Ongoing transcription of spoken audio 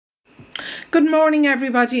Good morning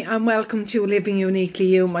everybody and welcome to Living Uniquely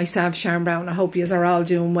You. Myself, Sharon Brown. I hope you are all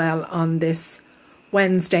doing well on this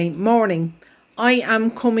Wednesday morning. I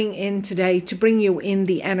am coming in today to bring you in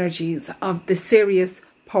the energies of the Sirius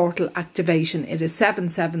portal activation. It is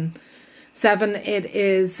 777. It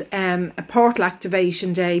is a portal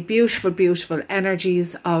activation day. Beautiful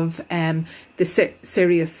energies of the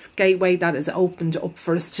Sirius gateway that is opened up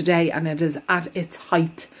for us today, and it is at its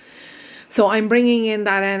height. So I'm bringing in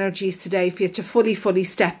that energies today for you to fully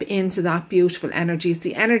step into that beautiful energies.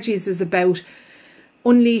 The energies is about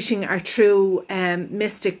unleashing our true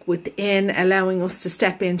mystic within, allowing us to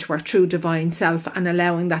step into our true divine self and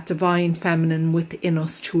allowing that divine feminine within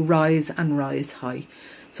us to rise and rise high.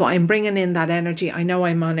 So I'm bringing in that energy. I know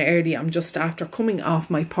I'm on early. I'm just after coming off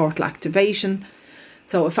my portal activation.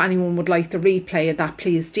 So if anyone would like the replay of that,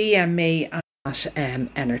 please DM me at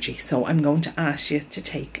energy. So I'm going to ask you to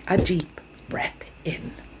take a deep breath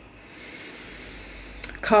in,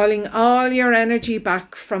 calling all your energy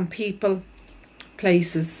back from people,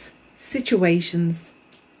 places, situations,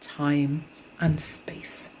 time and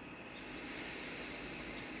space,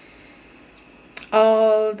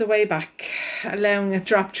 all the way back, allowing it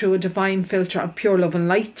drop through a divine filter of pure love and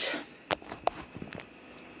light,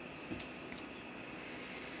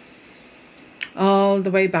 all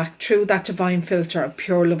the way back through that divine filter of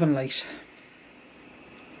pure love and light.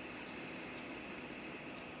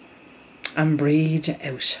 And breathe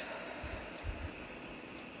out.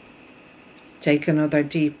 Take another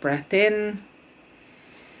deep breath in.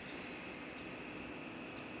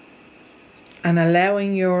 And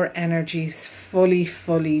allowing your energies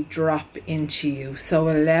fully drop into you. So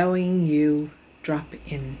allowing you drop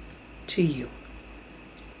into you.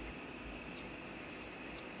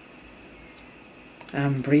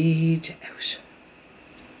 And breathe out.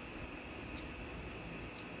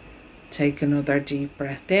 Take another deep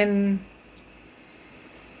breath in.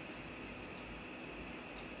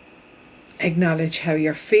 Acknowledge how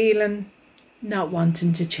you're feeling, not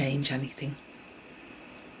wanting to change anything.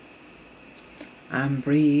 And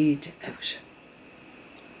breathe out.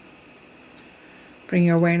 Bring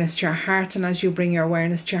your awareness to your heart, and as you bring your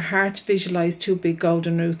awareness to your heart, visualize two big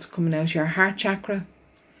golden roots coming out your heart chakra,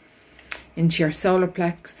 into your solar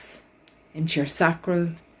plex, into your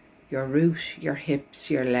sacral, your root, your hips,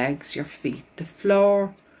 your legs, your feet, the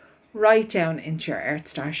floor, right down into your Earth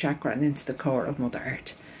Star chakra and into the core of Mother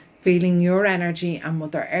Earth. Feeling your energy and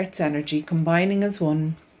Mother Earth's energy combining as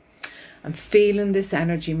one, and feeling this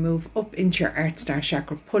energy move up into your Earth Star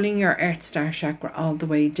chakra, pulling your Earth Star chakra all the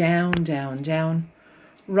way down,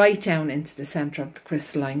 right down into the center of the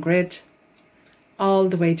crystalline grid, all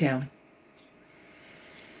the way down.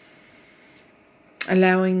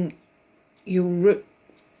 Allowing you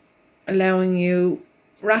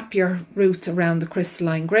wrap your roots around the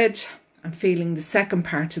crystalline grid and feeling the second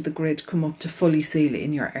part of the grid come up to fully seal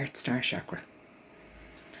in your Earth Star chakra.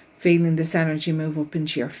 Feeling this energy move up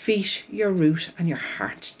into your feet, your root and your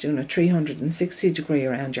heart, doing a 360 degree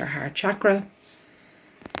around your heart chakra.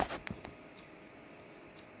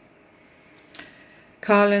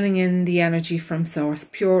 Calling in the energy from source,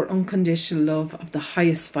 pure unconditional love of the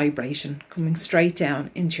highest vibration, coming straight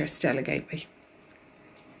down into your stellar gateway.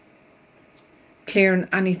 Clearing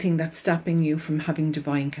anything that's stopping you from having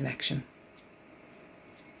divine connection.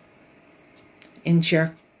 Into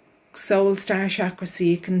your soul star chakra so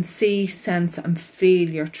you can see, sense and feel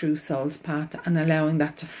your true soul's path, and allowing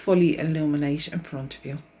that to fully illuminate in front of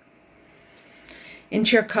you.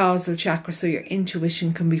 Into your causal chakra so your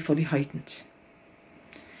intuition can be fully heightened.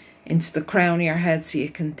 Into the crown of your head so you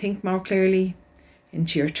can think more clearly.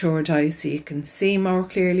 Into your third eye so you can see more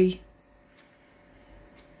clearly.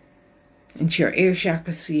 Into your ear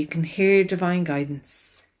chakra so you can hear divine guidance.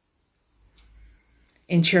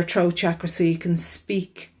 Into your throat chakra so you can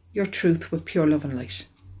speak your truth with pure love and light.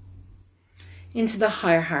 Into the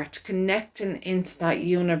higher heart, connecting into that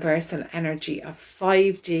universal energy of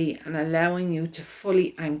 5D and allowing you to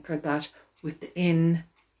fully anchor that within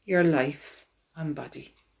your life and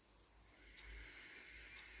body.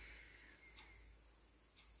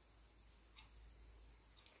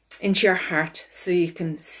 Into your heart so you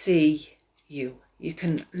can see you. You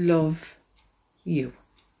can love you.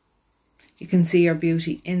 You can see your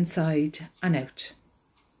beauty inside and out.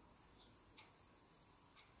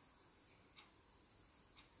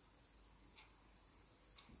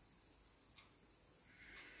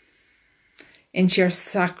 Into your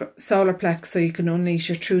solar plex so you can unleash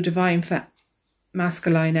your true divine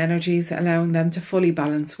masculine energies, allowing them to fully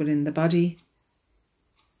balance within the body.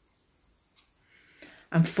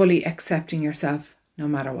 And fully accepting yourself no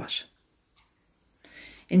matter what.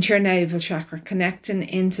 into your navel chakra, connecting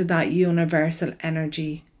into that universal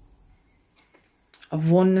energy of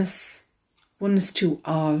oneness to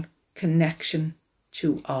all, connection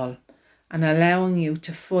to all, and allowing you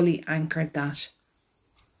to fully anchor that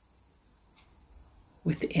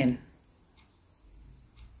within.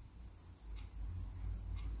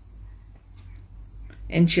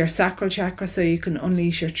 Into your sacral chakra so you can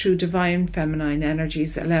unleash your true divine feminine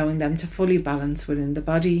energies, allowing them to fully balance within the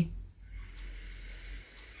body.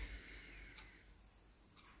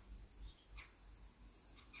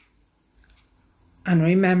 And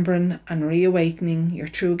remembering and reawakening your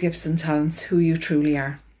true gifts and talents, who you truly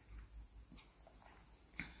are.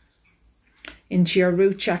 Into your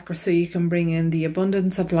root chakra so you can bring in the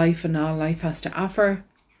abundance of life and all life has to offer.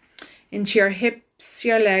 Into your hips,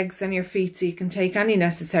 your legs and your feet so you can take any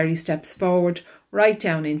necessary steps forward, right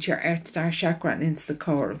down into your Earth Star chakra and into the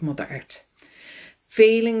core of Mother Earth.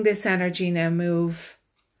 Feeling this energy now move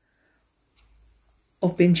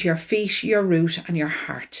up into your feet, your root and your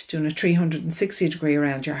heart, doing a 360 degree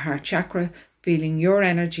around your heart chakra, feeling your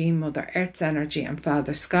energy, Mother Earth's energy and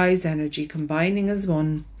Father Sky's energy combining as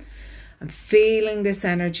one, and feeling this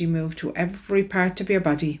energy move to every part of your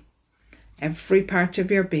body, every part of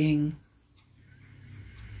your being,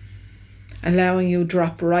 allowing you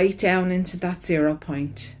drop right down into that 0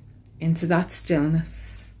 point, into that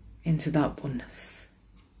stillness, into that oneness,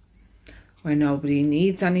 where nobody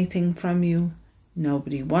needs anything from you,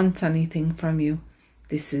 nobody wants anything from you.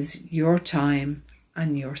 This is your time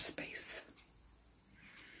and your space.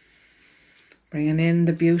 Bringing in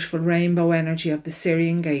the beautiful rainbow energy of the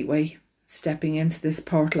Syrian gateway, stepping into this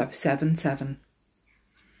portal of 7-7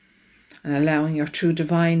 and allowing your true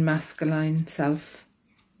divine masculine self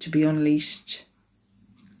to be unleashed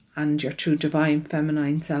and your true divine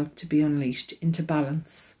feminine self to be unleashed into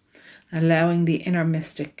balance, allowing the inner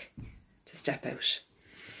mystic to step out.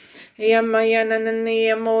 Yamayana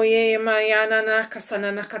moye mayana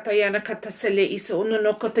nakasana nakatayana katasele iso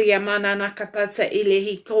unonokoto yamana nakatasa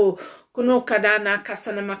ilehiko kunokadana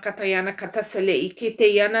kasana makatayana katasele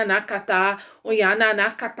ikite yana nakata oyana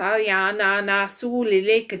nakata yana na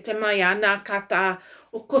sulile kitemayana kata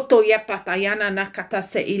ukoto yapata yana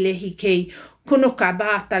nakatase ilehike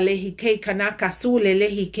kunokabata lehike kanaka sule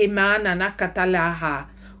lehike mana nakatalaha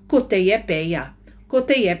kote yepeya.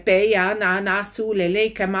 Kote yepe ya na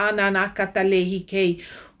sulele kamana na katalehi ke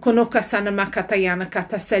konoka sana makata yana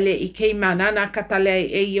kata sele ike manana katale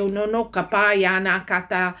e yonono kapa yana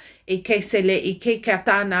kata ike sele ike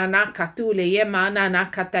kata na katule ye mana na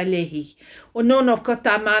katalehi onono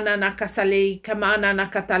kota mana na kasale kamana na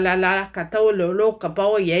katalala katolo lo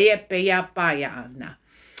kabo yepe ya payana.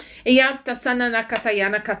 Iyata sana na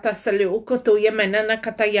katayana katasele ukoto yemena na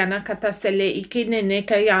katayana katasele ikinene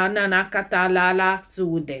kayana na katalala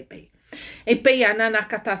sudebe. Epeyana na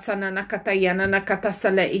katasana na katayana na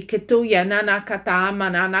katasele ikitu yana na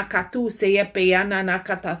katamana na katu se epeyana na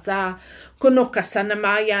katasa kunokasana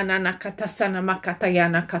mayana na katasana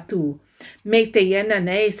makatayana katu. Mete yena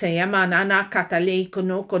ne se yamana na katale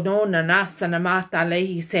kunoko nona na sana mata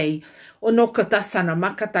lehi se onokatasana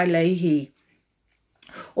makatalehi.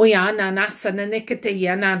 Oyana nasana nekete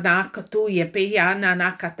yana na katu yepe yana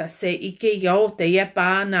na katase ike yote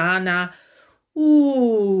yepa na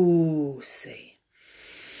se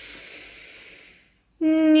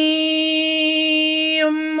ni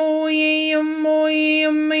moye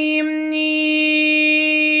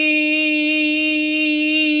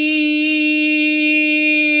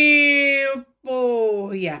ni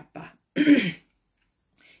po yapa.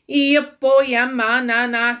 Ipo yamana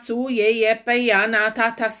na suye yepe yana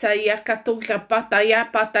tata saya katuka pataya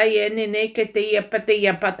pataya nene kete yepete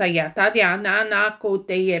yapataya tadiana na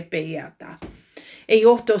kote yepe yata.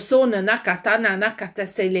 Eyoto sona nakatana nakata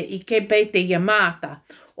sele ikebete yamata.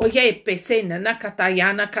 O yepe sena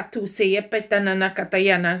nakatayana katuse yepetana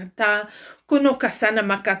nakatayana ta kunokasana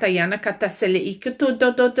makatayana katasele ikutu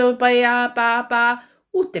do ba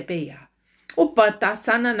utebeya. Upata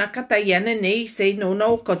sana nakatayana ne se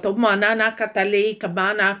no koto mana nakatale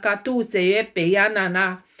kabana katu se yepe yana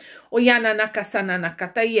na oyana nakasana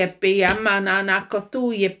nakata yepe yamana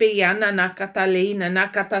nakotu yepe yana nakatale na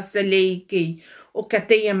nakatasele ki o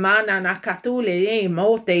kate yamana nakatule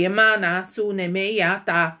mote yamana sune me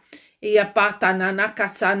yata yapata na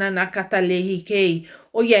nakasana nakatale ke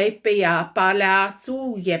o yepe ya pala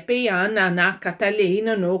su yepe yana nakatale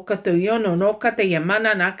no koto yono no kate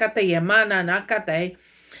yamana nakata yamana nakate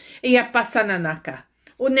yapasana naka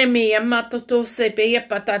uneme yamato to sepe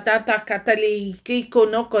yapatata katale ki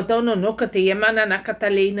kono koto no kate yamana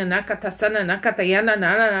nakatale na nakatasana nakata yana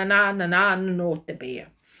na no tebe.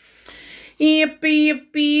 Yippee,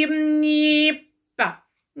 yippee, yippa.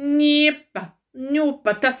 Nipa.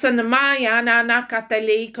 Nupa tasana maya na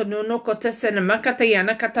katale kono ko tasana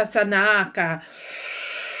makatayana katasanaka.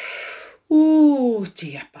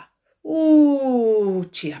 Chiapa.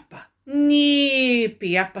 Chiapa.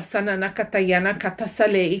 Nipi apa sana nakatayana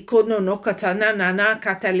katasale ikono no katana na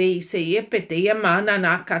katale se yepete yamana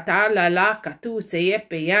na katala la katu se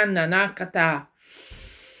yepe yana na kata.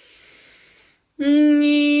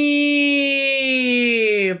 Nipa.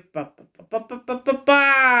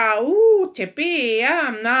 Tepe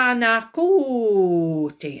na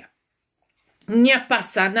kutea.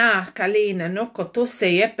 Nyapasana kalina no koto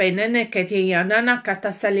seye penene ketia nana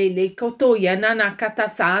katasale koto ya nana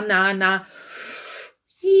katasana na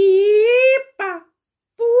ipa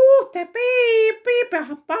tepe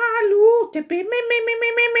pipa palu tepe me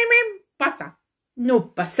pata. No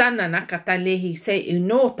pasana na katalehi se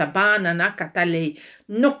no tabana na katale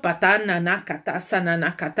no patana na katasana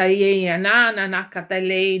na kataye na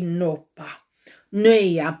katale no pa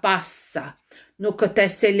neya passa no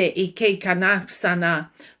kotesele ike kanaksana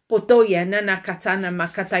potoya na katana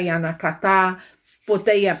makatayana kata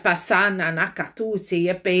poteya pasana na katusi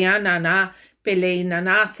yepeana na pele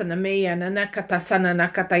na sana meya na katasana na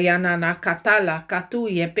katayana na katala katu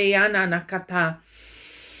yepeana na kata.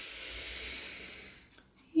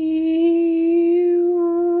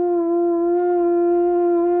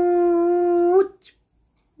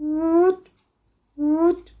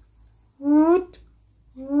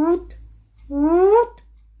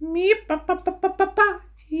 Mi papa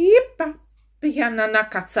hipa piana na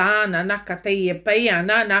katsana na kataye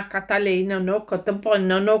piana na katalena no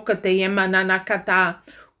kotapono no kataye manana kata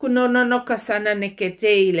kunono no kasana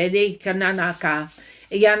nekete le kananaka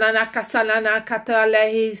yana na kasala na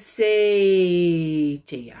katale se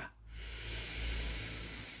tia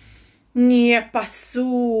nie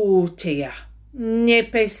pasu tia ne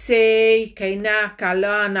pese kaina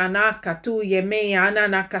kalana na katu yeme ana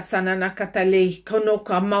na kasana na katale kono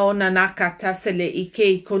kamaona na katasele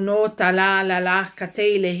ike kono tala la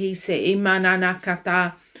katele hise imana na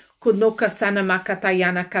kata kono kasana makata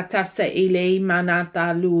yana katasa ile imana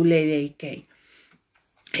ta lule ike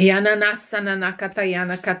yana nasana na kata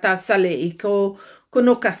yana katasale iko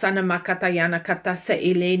kono kasana makata yana katasa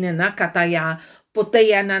ile na kataya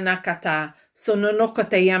poteyana na kata sononoka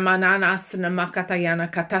te yamanana asana makatayana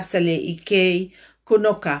katasale ike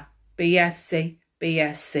kunoka beyase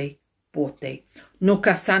bote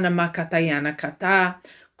noka sana makatayana kata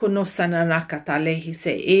kunosana nakatale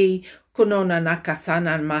hise kunona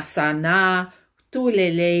nakasana masana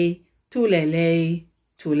tulele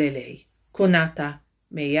kunata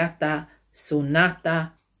meyata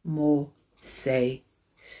sunata mo say.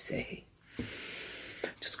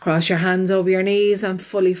 Just cross your hands over your knees and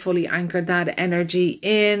fully anchor that energy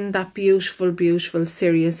in, that beautiful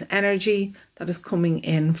Sirius energy that is coming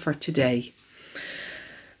in for today.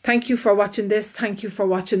 Thank you for watching this. Thank you for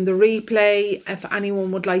watching the replay. If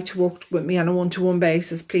anyone would like to work with me on a one-to-one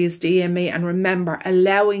basis, please DM me. And remember,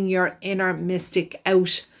 allowing your inner mystic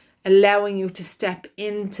out, allowing you to step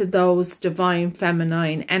into those divine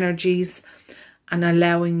feminine energies and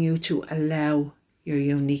allowing you to allow your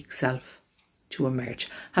unique self to emerge.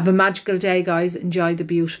 Have a magical day, guys. Enjoy the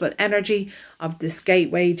beautiful energy of this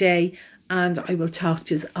gateway day, and I will talk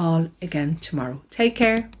to you all again tomorrow. Take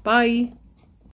care. Bye.